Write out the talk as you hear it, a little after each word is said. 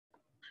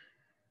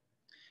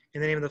In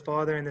the name of the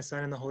Father, and the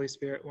Son, and the Holy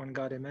Spirit, one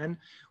God, amen.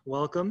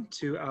 Welcome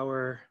to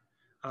our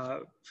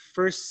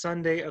first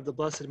Sunday of the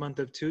blessed month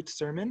of Tute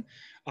sermon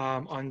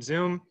on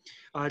Zoom.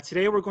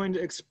 Today we're going to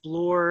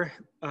explore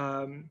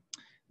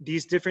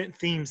these different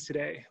themes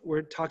today.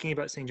 We're talking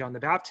about St. John the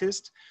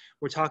Baptist.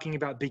 We're talking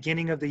about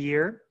beginning of the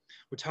year.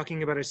 We're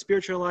talking about a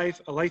spiritual life,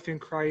 a life in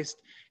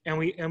Christ, and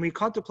we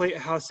contemplate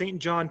how St.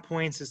 John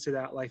points us to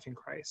that life in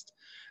Christ.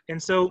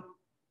 And so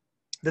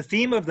the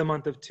theme of the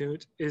month of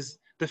Tute is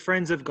the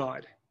friends of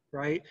God,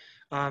 right?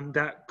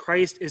 That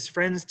Christ is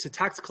friends to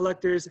tax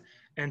collectors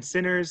and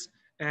sinners,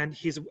 and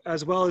he's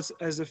as well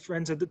as the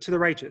friends of to the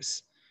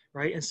righteous,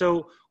 right? And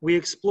so we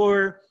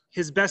explore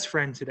his best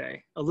friend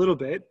today a little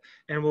bit,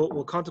 and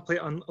we'll contemplate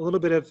on a little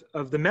bit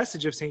of the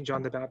message of St.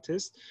 John the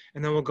Baptist,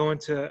 and then we'll go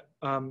into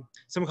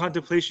some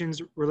contemplations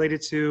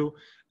related to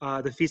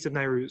the Feast of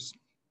Nowruz.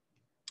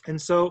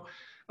 And so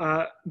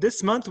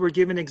this month we're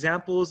given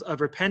examples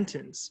of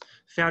repentance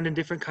found in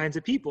different kinds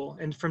of people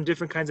and from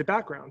different kinds of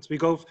backgrounds. We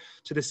go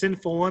to the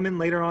sinful woman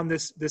later on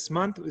this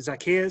month,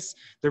 Zacchaeus,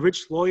 the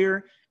rich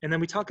lawyer, and then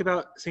we talk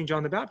about St.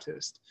 John the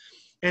Baptist.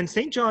 And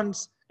St.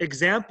 John's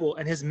example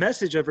and his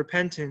message of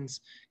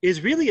repentance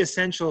is really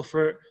essential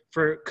for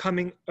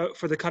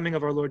the coming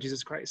of our Lord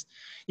Jesus Christ.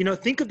 You know,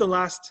 think of the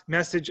last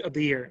message of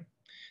the year.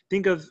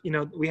 Think of,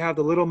 we have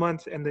the little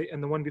month and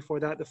the one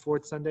before that, the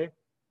fourth Sunday.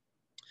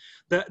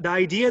 The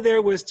idea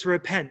there was to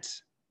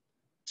repent,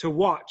 to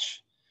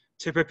watch,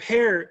 to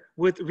prepare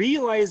with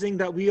realizing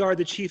that we are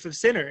the chief of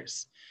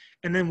sinners.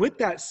 And then with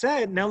that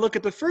said, now look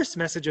at the first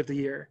message of the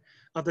year,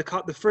 of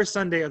the first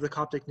Sunday of the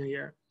Coptic New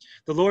Year.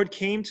 The Lord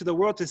came to the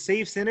world to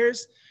save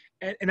sinners,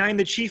 and I am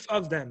the chief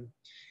of them,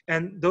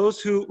 and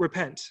those who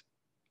repent.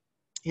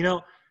 You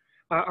know,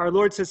 our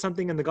Lord says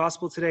something in the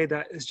gospel today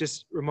that is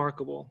just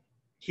remarkable.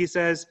 He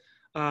says,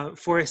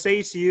 for I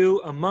say to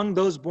you, among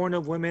those born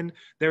of women,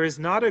 there is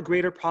not a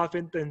greater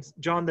prophet than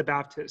John the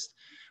Baptist,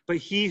 but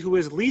he who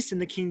is least in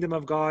the kingdom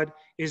of God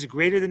is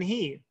greater than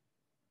he.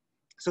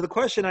 So the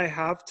question I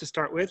have to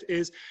start with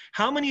is,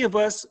 how many of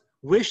us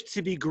wish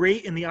to be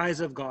great in the eyes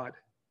of God?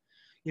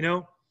 You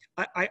know,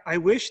 I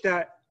wish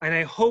that, and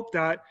I hope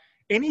that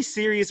any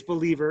serious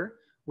believer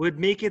would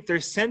make it their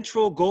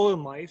central goal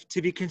in life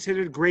to be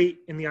considered great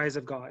in the eyes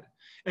of God.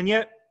 And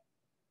yet,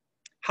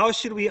 how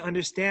should we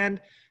understand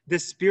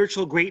this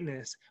spiritual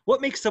greatness?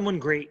 What makes someone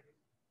great?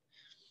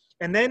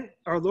 And then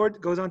our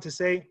Lord goes on to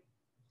say,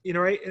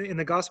 right in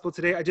the gospel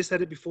today, I just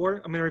said it before,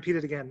 I'm going to repeat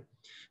it again.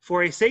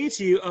 For I say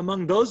to you,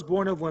 among those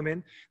born of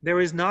women, there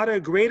is not a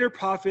greater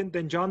prophet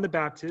than John the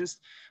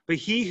Baptist, but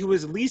he who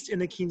is least in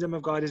the kingdom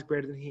of God is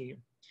greater than he.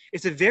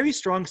 It's a very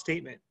strong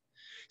statement.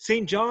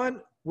 St.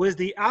 John was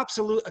the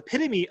absolute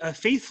epitome of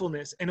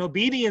faithfulness and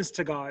obedience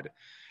to God.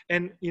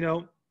 And,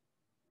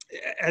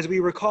 as we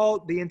recall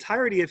the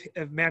entirety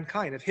of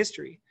mankind, of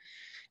history.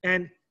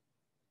 And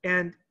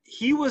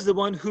he was the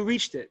one who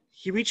reached it.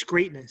 He reached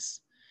greatness.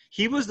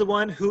 He was the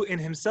one who in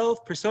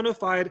himself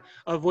personified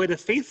of what a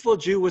faithful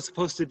Jew was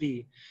supposed to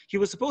be. He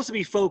was supposed to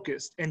be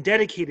focused and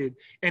dedicated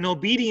and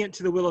obedient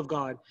to the will of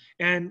God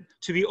and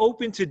to be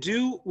open to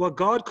do what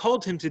God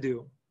called him to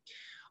do.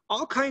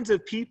 All kinds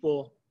of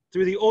people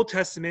through the Old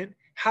Testament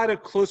had a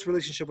close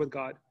relationship with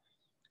God.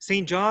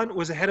 St. John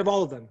was ahead of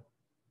all of them.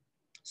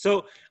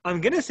 So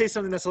I'm going to say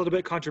something that's a little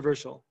bit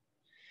controversial.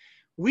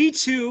 We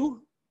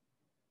too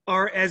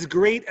are as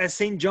great as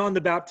St. John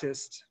the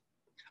Baptist,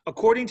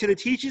 according to the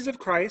teachings of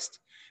Christ,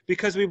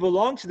 because we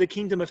belong to the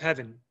kingdom of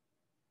heaven.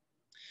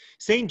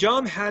 St.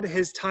 John had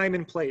his time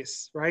and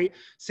place, right?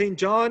 St.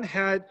 John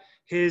had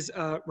his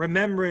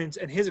remembrance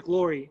and his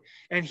glory,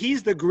 and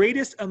he's the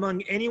greatest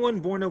among anyone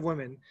born of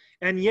women.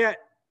 And yet,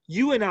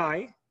 you and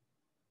I,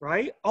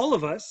 right, all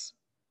of us,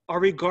 are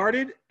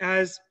regarded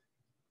as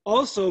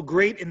also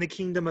great in the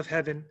kingdom of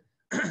heaven,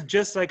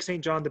 just like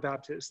St. John the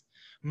Baptist.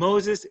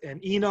 Moses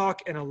and Enoch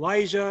and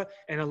Elijah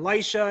and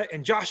Elisha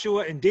and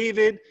Joshua and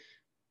David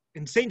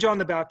and St. John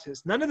the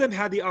Baptist, none of them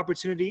had the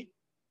opportunity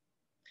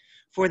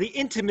for the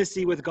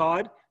intimacy with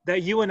God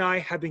that you and I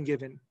have been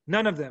given.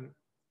 None of them.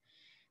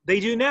 They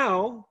do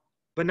now,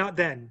 but not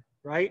then,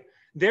 right?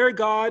 Their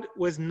God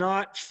was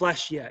not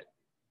flesh yet.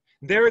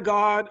 Their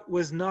God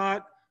was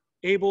not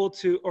able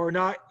to, or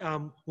not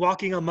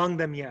walking among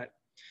them yet.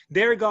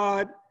 Their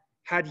God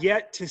had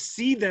yet to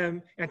see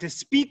them and to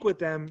speak with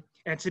them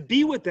and to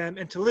be with them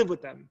and to live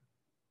with them.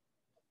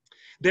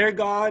 Their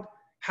God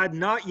had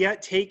not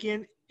yet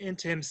taken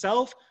into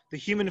himself the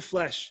human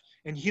flesh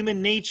and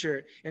human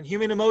nature and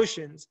human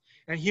emotions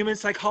and human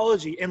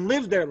psychology and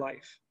lived their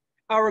life.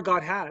 Our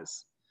God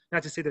has.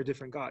 Not to say they're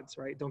different gods,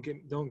 right? Don't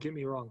get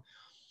me wrong.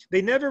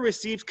 They never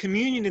received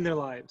communion in their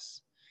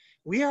lives.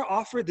 We are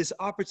offered this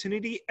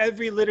opportunity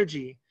every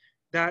liturgy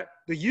that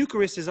the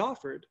Eucharist is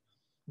offered.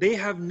 They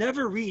have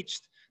never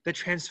reached the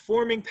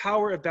transforming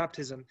power of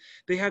baptism.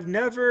 They have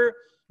never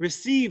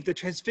received the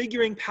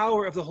transfiguring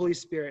power of the Holy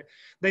Spirit.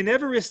 They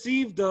never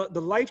received the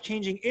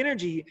life-changing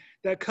energy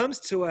that comes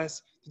to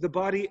us through the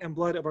body and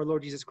blood of our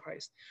Lord Jesus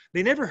Christ.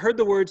 They never heard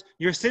the words,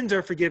 "Your sins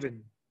are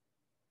forgiven."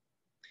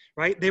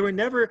 right? They were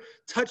never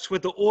touched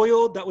with the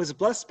oil that was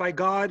blessed by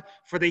God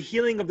for the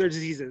healing of their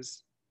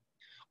diseases.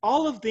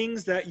 All of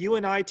things that you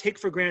and I take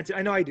for granted,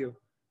 I know I do,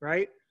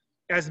 right?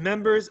 As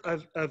members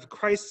of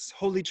Christ's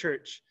holy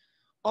church,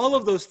 all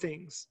of those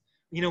things,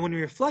 when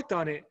we reflect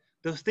on it,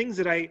 those things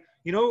that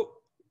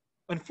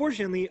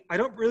unfortunately, I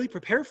don't really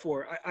prepare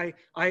for.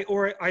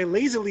 I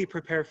lazily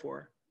prepare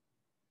for.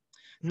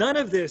 None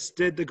of this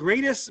did the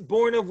greatest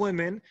born of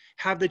women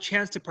have the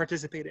chance to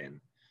participate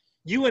in.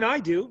 You and I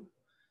do.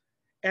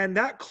 And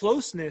that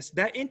closeness,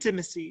 that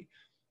intimacy,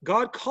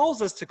 God calls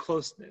us to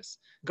closeness.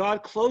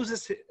 God calls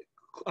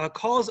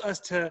us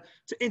to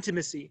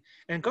intimacy.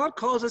 And God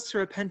calls us to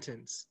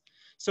repentance.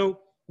 So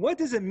what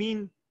does it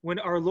mean when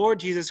our Lord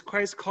Jesus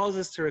Christ calls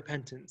us to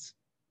repentance?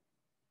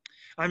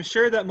 I'm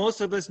sure that most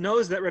of us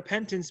knows that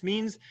repentance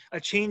means a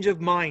change of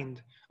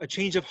mind, a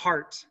change of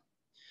heart,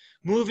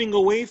 moving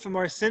away from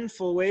our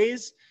sinful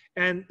ways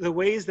and the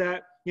ways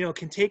that,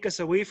 can take us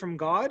away from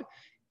God,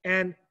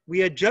 and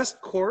we adjust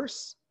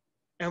course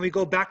and we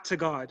go back to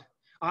God.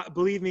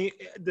 Believe me,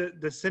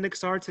 the Cynic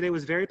Psalm today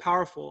was very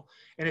powerful.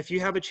 And if you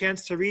have a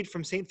chance to read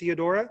from St.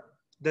 Theodora,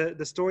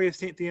 the story of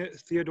St.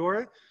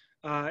 Theodora,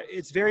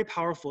 it's very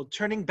powerful.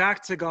 Turning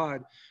back to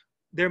God.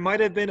 There might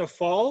have been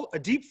a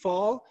deep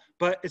fall,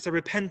 but it's a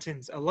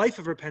repentance, a life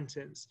of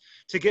repentance,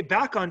 to get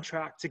back on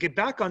track, to get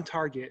back on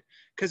target,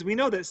 because we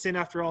know that sin,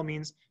 after all,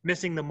 means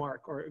missing the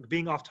mark or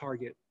being off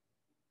target.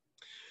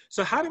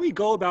 So how do we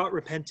go about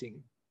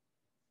repenting?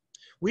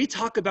 We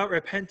talk about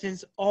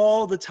repentance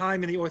all the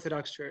time in the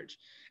Orthodox Church,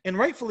 and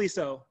rightfully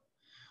so.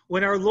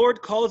 When our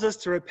Lord calls us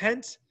to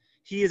repent,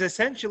 he is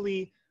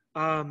essentially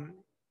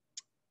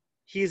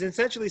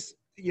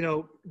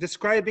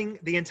describing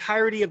the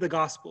entirety of the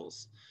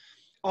Gospels.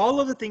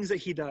 All of the things that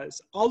he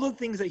does, all of the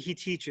things that he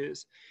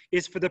teaches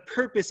is for the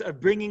purpose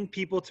of bringing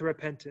people to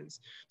repentance,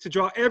 to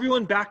draw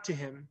everyone back to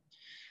him,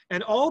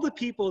 and all the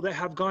people that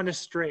have gone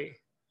astray.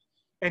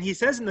 And he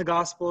says in the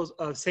Gospels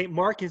of St.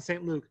 Mark and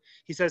St. Luke,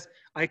 he says,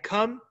 I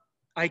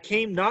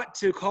came not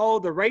to call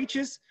the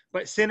righteous,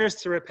 but sinners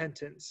to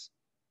repentance.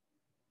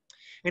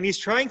 And he's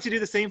trying to do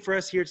the same for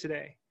us here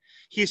today.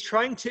 He's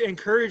trying to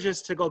encourage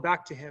us to go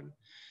back to him.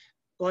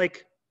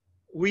 Like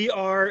we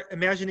are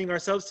imagining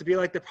ourselves to be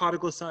like the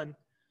prodigal son,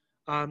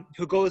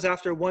 who goes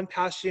after one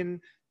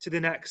passion to the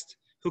next,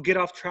 who get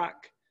off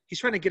track. He's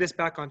trying to get us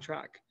back on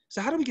track.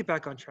 So how do we get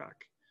back on track?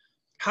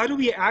 How do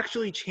we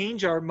actually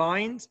change our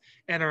minds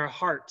and our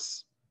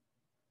hearts?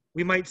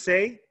 We might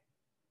say,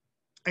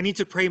 I need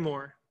to pray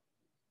more.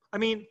 I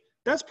mean,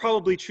 that's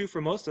probably true for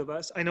most of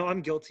us. I know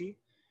I'm guilty.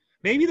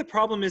 Maybe the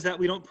problem is that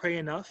we don't pray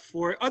enough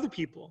for other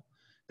people,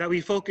 that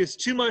we focus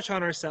too much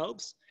on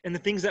ourselves and the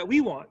things that we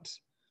want.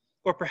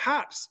 Or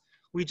perhaps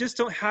we just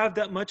don't have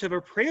that much of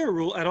a prayer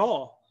rule at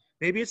all.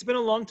 Maybe it's been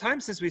a long time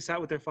since we sat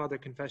with our Father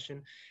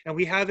confession and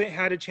we haven't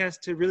had a chance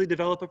to really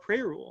develop a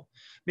prayer rule.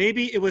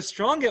 Maybe it was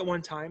strong at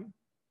one time,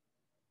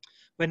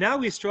 but now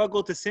we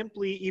struggle to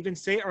simply even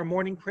say our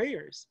morning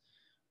prayers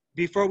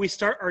before we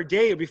start our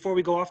day or before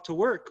we go off to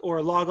work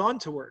or log on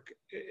to work,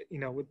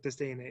 with this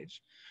day and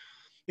age.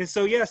 And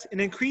so, yes, an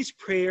increased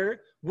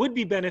prayer would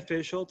be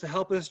beneficial to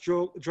help us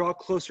draw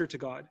closer to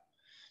God.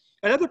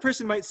 Another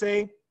person might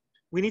say,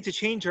 we need to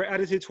change our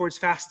attitude towards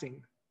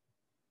fasting.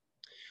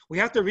 We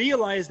have to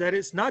realize that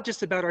it's not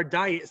just about our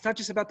diet. It's not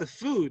just about the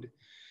food,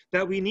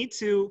 that we need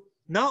to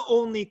not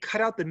only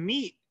cut out the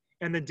meat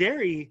and the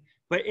dairy,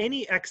 but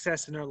any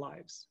excess in our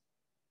lives,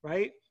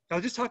 right? I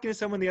was just talking to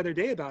someone the other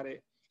day about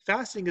it.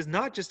 Fasting is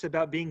not just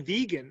about being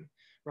vegan,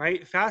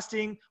 right?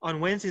 Fasting on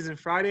Wednesdays and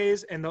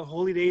Fridays and the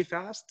holy day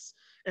fasts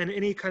and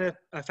any kind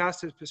of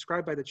fast that's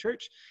prescribed by the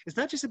church. It's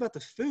not just about the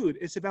food.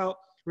 It's about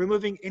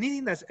removing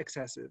anything that's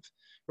excessive,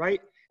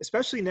 right?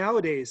 Especially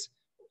nowadays,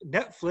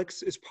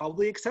 Netflix is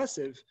probably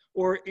excessive,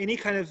 or any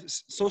kind of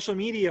social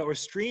media or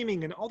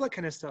streaming and all that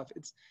kind of stuff.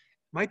 It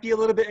might be a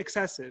little bit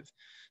excessive.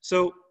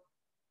 So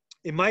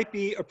it might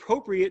be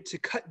appropriate to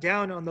cut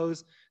down on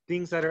those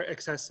things that are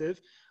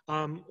excessive,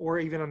 or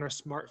even on our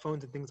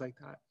smartphones and things like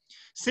that.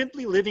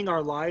 Simply living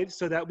our lives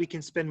so that we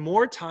can spend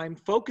more time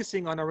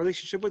focusing on our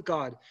relationship with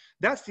God.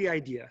 That's the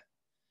idea.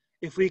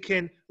 If we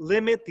can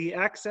limit the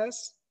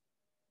excess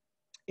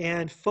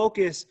and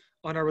focus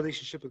on our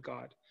relationship with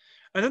God.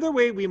 Another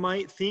way we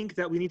might think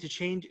that we need to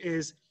change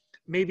is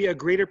maybe a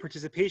greater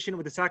participation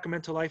with the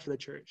sacramental life of the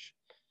church,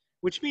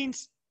 which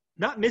means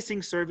not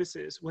missing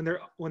services when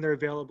they're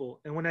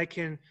available and when I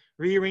can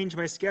rearrange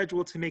my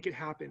schedule to make it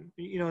happen.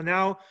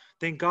 Now,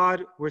 thank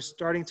God, we're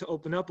starting to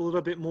open up a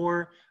little bit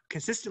more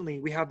consistently.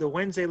 We have the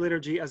Wednesday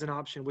liturgy as an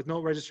option with no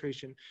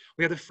registration.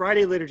 We have the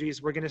Friday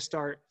liturgies we're going to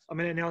start. I'm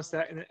going to announce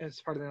that as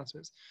part of the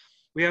announcements.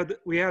 We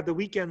have the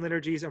weekend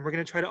liturgies, and we're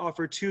going to try to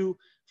offer 2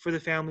 for the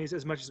families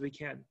as much as we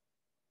can.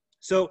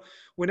 So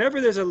whenever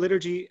there's a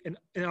liturgy,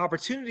 an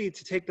opportunity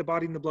to take the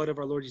body and the blood of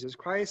our Lord Jesus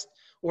Christ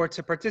or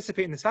to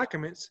participate in the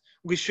sacraments,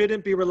 we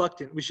shouldn't be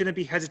reluctant. We shouldn't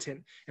be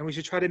hesitant. And we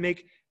should try to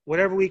make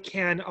whatever we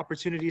can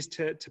opportunities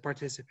to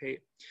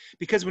participate.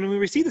 Because when we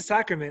receive the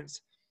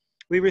sacraments,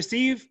 we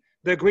receive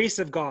the grace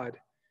of God,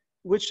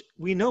 which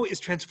we know is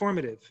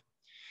transformative.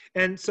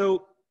 And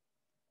so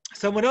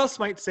Someone else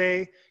might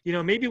say,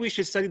 maybe we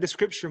should study the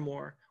scripture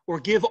more or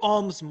give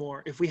alms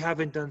more if we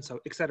haven't done so,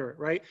 etc.,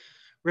 right?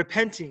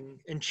 Repenting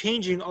and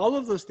changing, all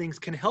of those things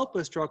can help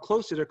us draw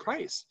closer to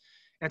Christ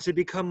and to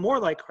become more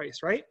like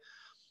Christ, right?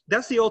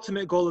 That's the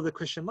ultimate goal of the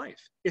Christian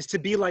life, is to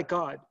be like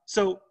God.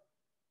 So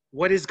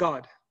what is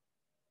God?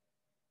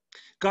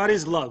 God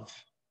is love.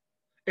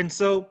 And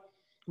so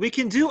we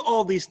can do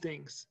all these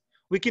things.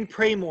 We can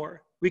pray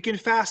more. We can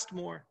fast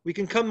more. We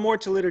can come more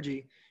to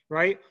liturgy,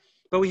 right?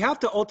 But we have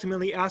to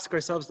ultimately ask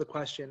ourselves the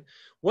question,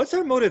 what's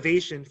our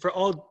motivation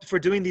for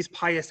doing these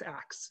pious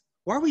acts?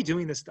 Why are we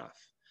doing this stuff?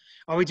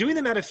 Are we doing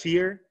them out of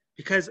fear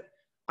because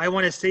I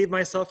want to save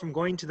myself from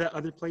going to that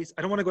other place?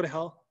 I don't want to go to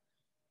hell,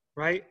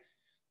 right?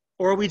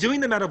 Or are we doing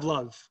them out of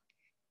love?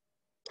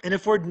 And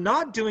if we're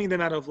not doing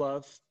them out of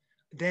love,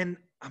 then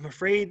I'm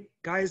afraid,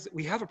 guys,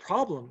 we have a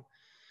problem.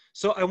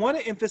 So I want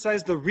to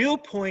emphasize the real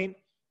point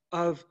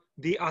of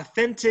the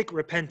authentic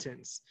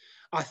repentance.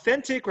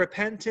 Authentic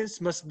repentance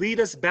must lead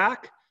us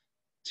back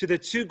to the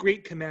two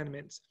great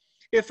commandments.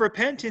 If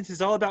repentance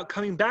is all about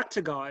coming back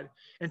to God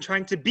and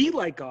trying to be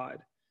like God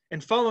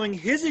and following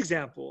his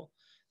example,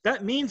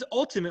 that means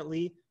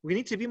ultimately we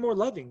need to be more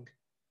loving.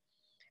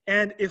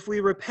 And if we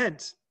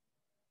repent,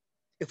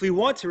 if we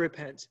want to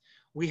repent,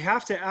 we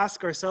have to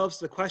ask ourselves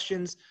the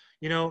questions,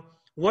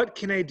 what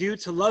can I do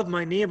to love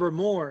my neighbor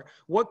more?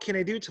 What can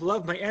I do to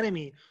love my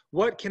enemy?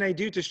 What can I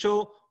do to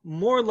show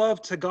more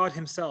love to God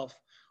himself?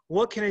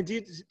 What can I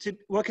do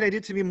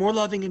to be more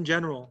loving in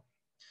general?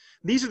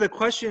 These are the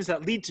questions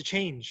that lead to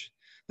change.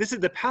 This is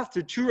the path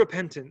to true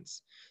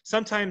repentance.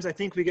 Sometimes I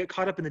think we get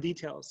caught up in the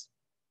details.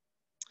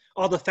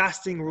 All the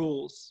fasting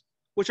rules,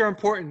 which are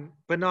important,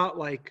 but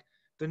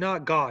they're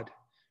not God,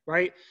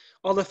 right?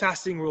 All the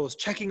fasting rules,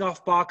 checking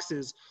off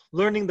boxes,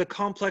 learning the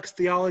complex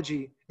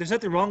theology. There's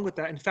nothing wrong with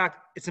that. In fact,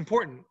 it's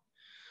important.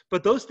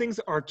 But those things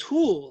are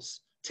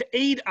tools to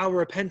aid our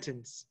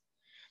repentance.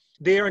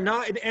 They are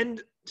not an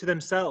end to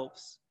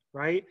themselves,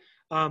 right?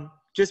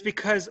 Just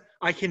because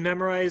I can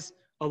memorize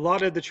a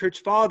lot of the church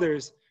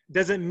fathers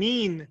doesn't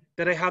mean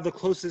that I have the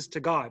closest to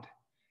God.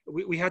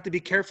 We have to be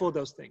careful of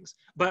those things.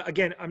 But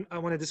again, I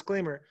want a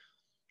disclaimer,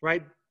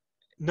 right?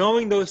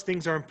 Knowing those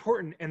things are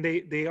important, and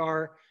they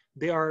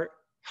are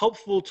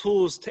helpful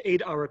tools to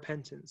aid our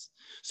repentance.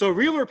 So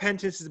real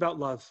repentance is about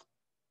love.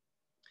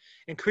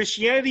 And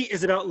Christianity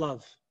is about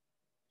love.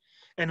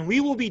 And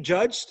we will be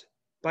judged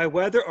by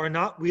whether or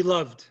not we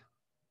loved,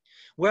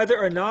 whether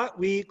or not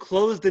we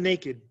clothed the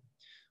naked,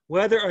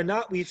 whether or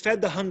not we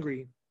fed the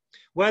hungry,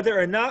 whether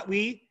or not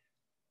we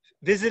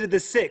visited the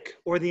sick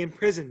or the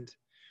imprisoned,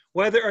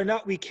 whether or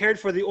not we cared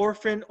for the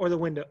orphan or the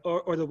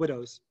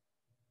widows.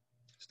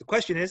 So the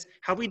question is,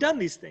 have we done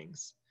these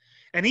things?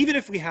 And even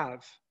if we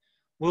have,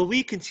 will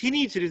we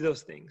continue to do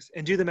those things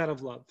and do them out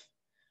of love?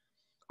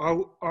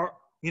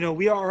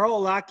 We are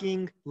all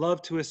lacking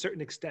love to a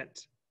certain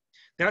extent.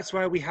 That's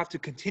why we have to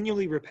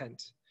continually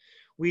repent.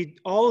 We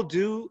all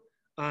do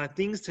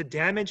things to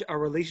damage our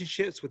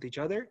relationships with each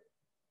other,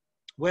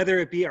 whether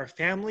it be our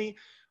family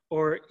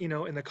or,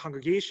 in the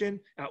congregation,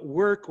 at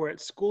work or at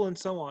school and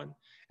so on.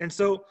 And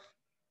so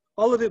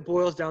all of it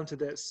boils down to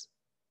this.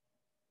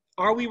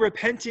 Are we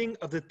repenting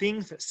of the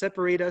things that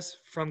separate us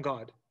from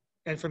God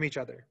and from each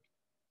other?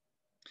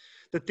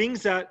 The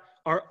things that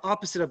are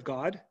opposite of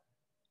God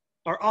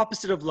are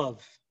opposite of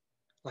love,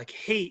 like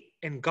hate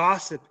and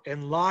gossip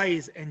and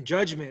lies and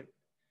judgment.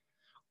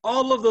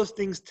 All of those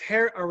things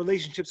tear our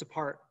relationships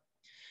apart.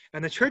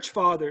 And the church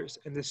fathers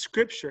and the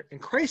scripture,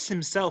 and Christ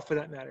himself for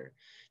that matter,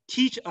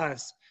 teach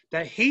us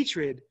that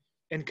hatred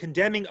and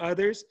condemning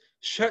others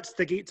shuts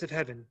the gates of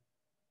heaven,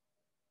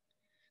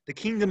 the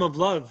kingdom of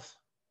love.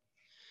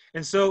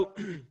 And so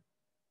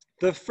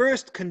the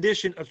first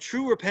condition of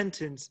true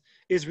repentance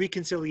is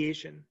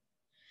reconciliation.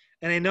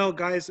 And I know,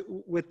 guys,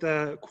 with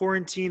the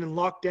quarantine and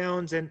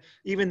lockdowns and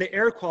even the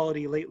air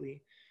quality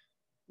lately,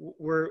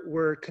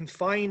 we're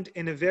confined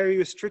in a very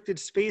restricted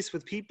space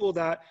with people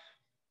that,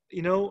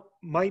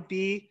 might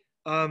be,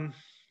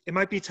 it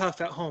might be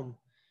tough at home,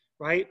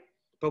 right?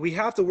 But we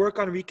have to work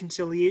on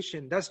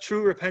reconciliation. That's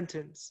true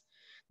repentance.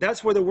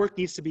 That's where the work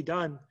needs to be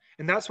done.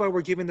 And that's why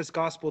we're given this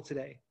gospel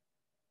today.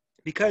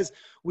 Because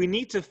we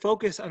need to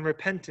focus on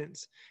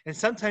repentance. And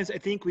sometimes I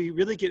think we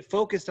really get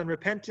focused on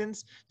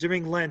repentance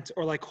during Lent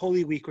or like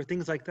Holy Week or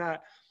things like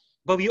that.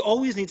 But we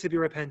always need to be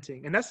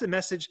repenting. And that's the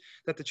message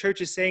that the church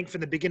is saying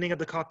from the beginning of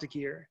the Coptic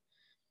year.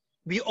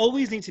 We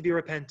always need to be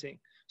repenting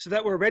so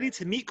that we're ready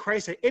to meet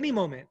Christ at any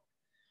moment.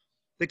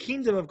 The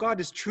kingdom of God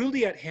is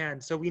truly at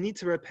hand, so we need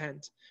to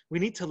repent. We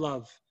need to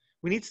love.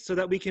 So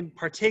that we can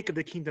partake of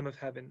the kingdom of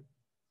heaven.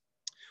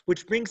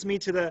 Which brings me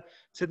to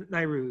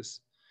Nairuz.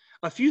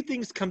 A few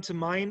things come to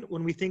mind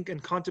when we think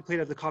and contemplate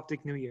of the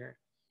Coptic New Year.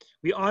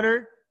 We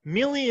honor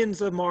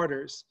millions of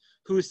martyrs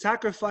who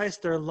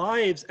sacrificed their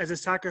lives as a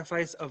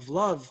sacrifice of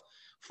love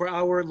for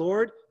our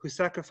Lord, who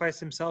sacrificed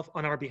himself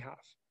on our behalf.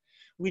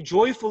 We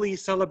joyfully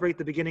celebrate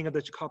the beginning of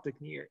the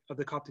Coptic New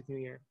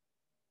Year.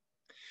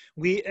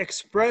 We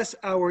express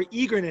our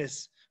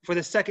eagerness for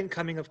the second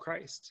coming of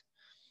Christ.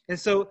 And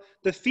so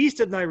the Feast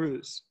of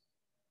Nairuz,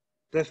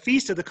 the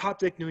feast of the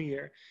Coptic New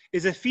Year,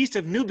 is a feast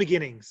of new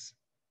beginnings.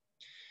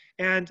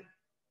 And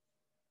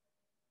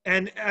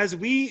as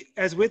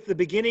with the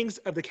beginnings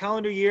of the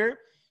calendar year,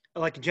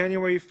 like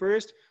January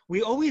 1st,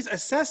 we always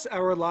assess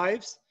our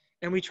lives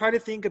and we try to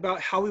think about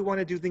how we want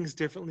to do things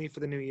differently for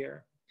the new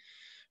year.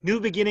 New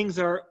beginnings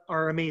are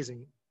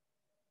amazing.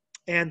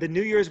 And the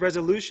New Year's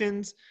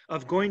resolutions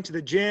of going to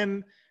the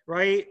gym,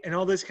 right, and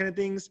all those kind of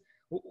things,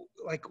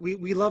 like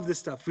we love this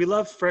stuff. We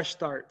love fresh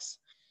starts.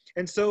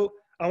 And so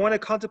I want to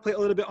contemplate a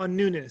little bit on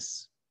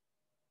newness.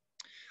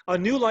 A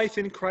new life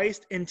in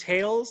Christ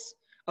entails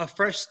a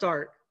fresh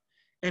start.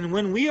 And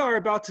when we are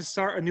about to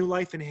start a new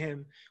life in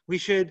him, we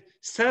should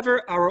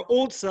sever our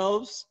old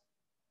selves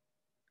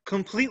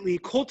completely,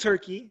 cold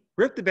turkey,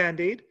 rip the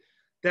Band-Aid,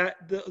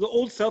 that the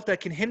old self that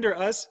can hinder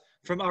us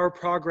from our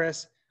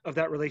progress of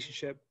that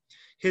relationship.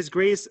 His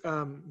Grace,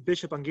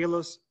 Bishop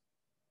Angelos,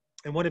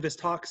 in one of his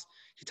talks,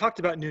 he talked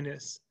about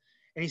newness.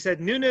 And he said,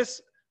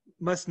 newness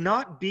must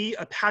not be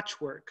a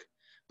patchwork,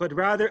 but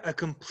rather a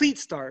complete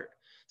start,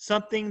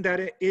 something that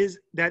it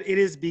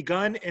is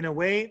begun in a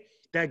way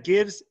that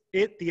gives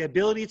it the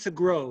ability to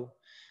grow,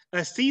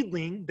 a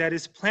seedling that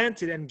is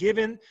planted and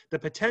given the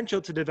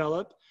potential to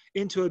develop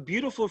into a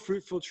beautiful,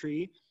 fruitful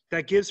tree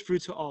that gives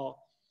fruit to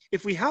all.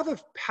 If we have a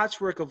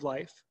patchwork of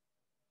life,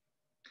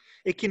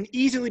 it can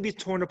easily be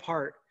torn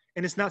apart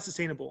and it's not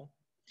sustainable.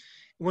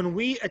 When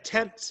we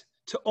attempt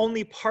to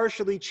only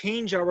partially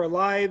change our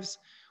lives,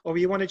 or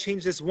we want to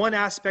change this one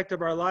aspect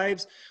of our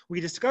lives,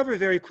 we discover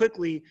very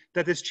quickly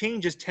that this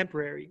change is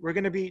temporary. We're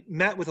going to be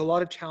met with a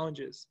lot of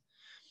challenges.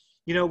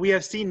 You know, we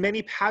have seen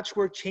many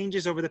patchwork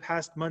changes over the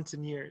past months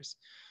and years.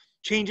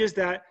 Changes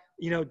that,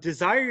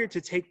 desire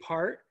to take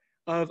part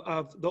of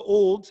the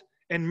old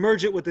and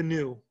merge it with the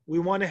new. We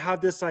want to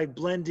have this like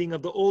blending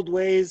of the old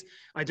ways.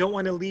 I don't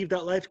want to leave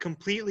that life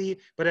completely,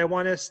 but I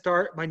want to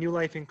start my new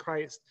life in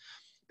Christ.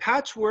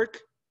 Patchwork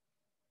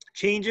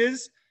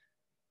changes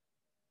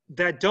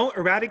that don't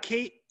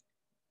eradicate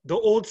the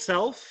old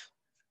self,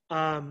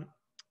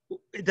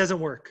 it doesn't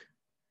work.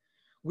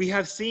 We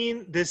have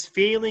seen this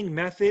failing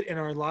method in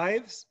our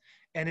lives,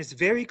 and it's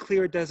very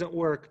clear it doesn't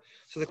work.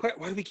 So the question,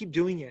 why do we keep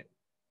doing it?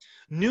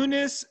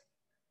 Newness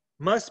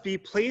must be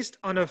placed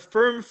on a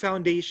firm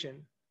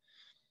foundation.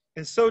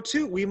 And so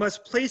too, we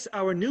must place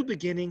our new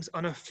beginnings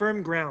on a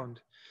firm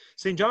ground.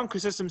 St. John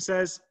Chrysostom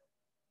says,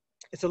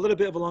 it's a little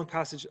bit of a long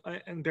passage,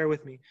 and bear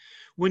with me.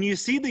 When you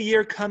see the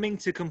year coming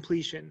to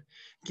completion,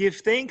 give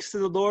thanks to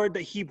the Lord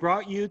that he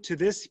brought you to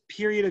this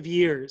period of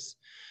years.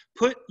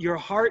 Put your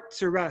heart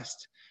to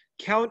rest.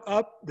 Count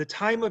up the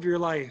time of your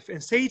life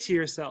and say to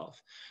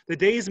yourself, the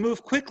days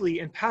move quickly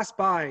and pass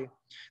by.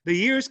 The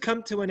years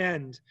come to an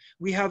end.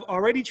 We have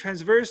already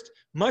traversed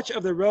much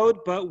of the road,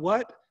 but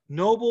what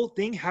noble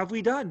thing have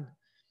we done?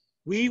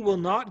 We will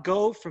not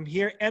go from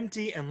here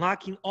empty and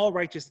lacking all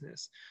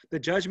righteousness. The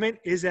judgment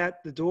is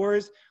at the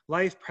doors.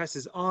 Life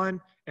presses on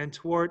and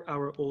toward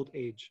our old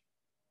age.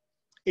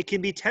 It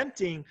can be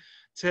tempting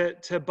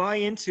to buy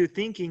into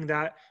thinking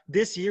that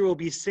this year will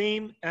be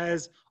same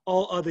as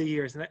all other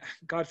years. And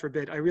God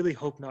forbid, I really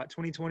hope not.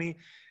 2020,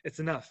 it's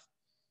enough.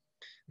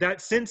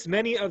 That since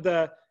many of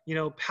the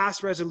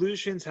past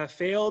resolutions have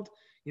failed,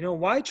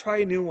 why try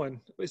a new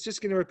one? It's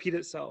just going to repeat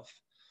itself.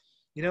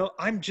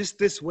 I'm just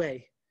this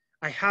way.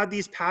 I have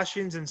these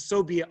passions and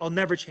so be it. I'll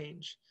never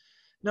change.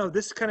 No,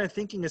 this kind of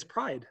thinking is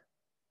pride.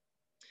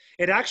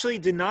 It actually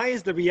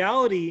denies the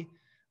reality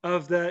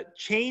of the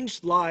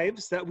changed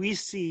lives that we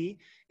see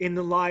in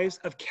the lives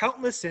of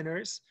countless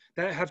sinners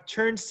that have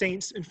turned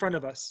saints in front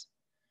of us,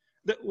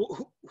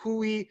 who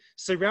we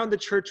surround the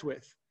church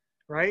with,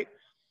 right?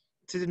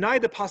 To deny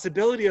the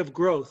possibility of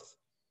growth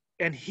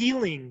and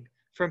healing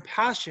from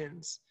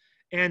passions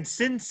and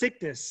sin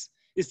sickness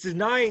is to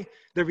deny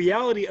the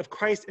reality of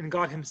Christ and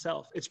God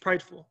himself. It's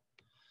prideful.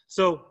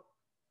 So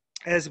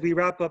as we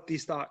wrap up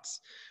these thoughts,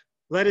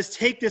 let us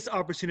take this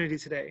opportunity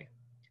today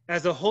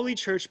as the Holy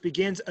Church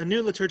begins a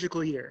new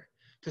liturgical year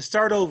to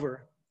start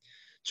over,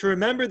 to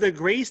remember the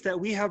grace that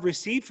we have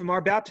received from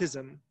our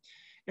baptism,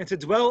 and to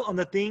dwell on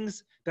the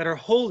things that are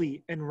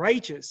holy and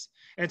righteous,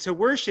 and to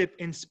worship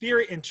in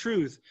spirit and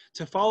truth,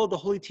 to follow the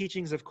holy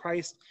teachings of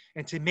Christ,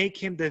 and to make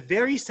him the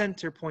very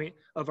center point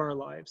of our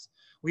lives.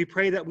 We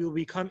pray that we will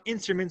become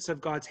instruments of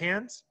God's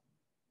hands.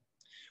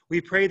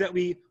 We pray that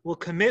we will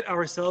commit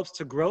ourselves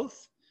to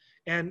growth,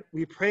 and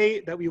we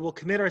pray that we will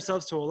commit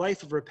ourselves to a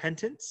life of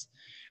repentance.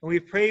 And we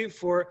pray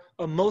for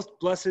a most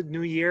blessed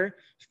new year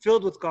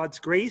filled with God's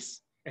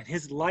grace and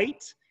his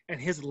light and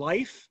his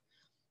life,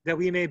 that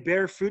we may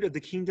bear fruit of the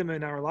kingdom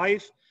in our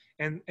life,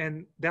 and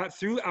that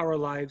through our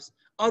lives,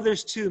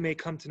 others too may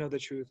come to know the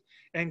truth.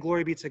 And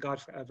glory be to God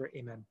forever.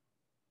 Amen.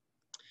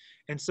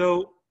 And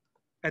so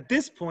at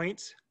this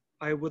point,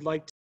 I would like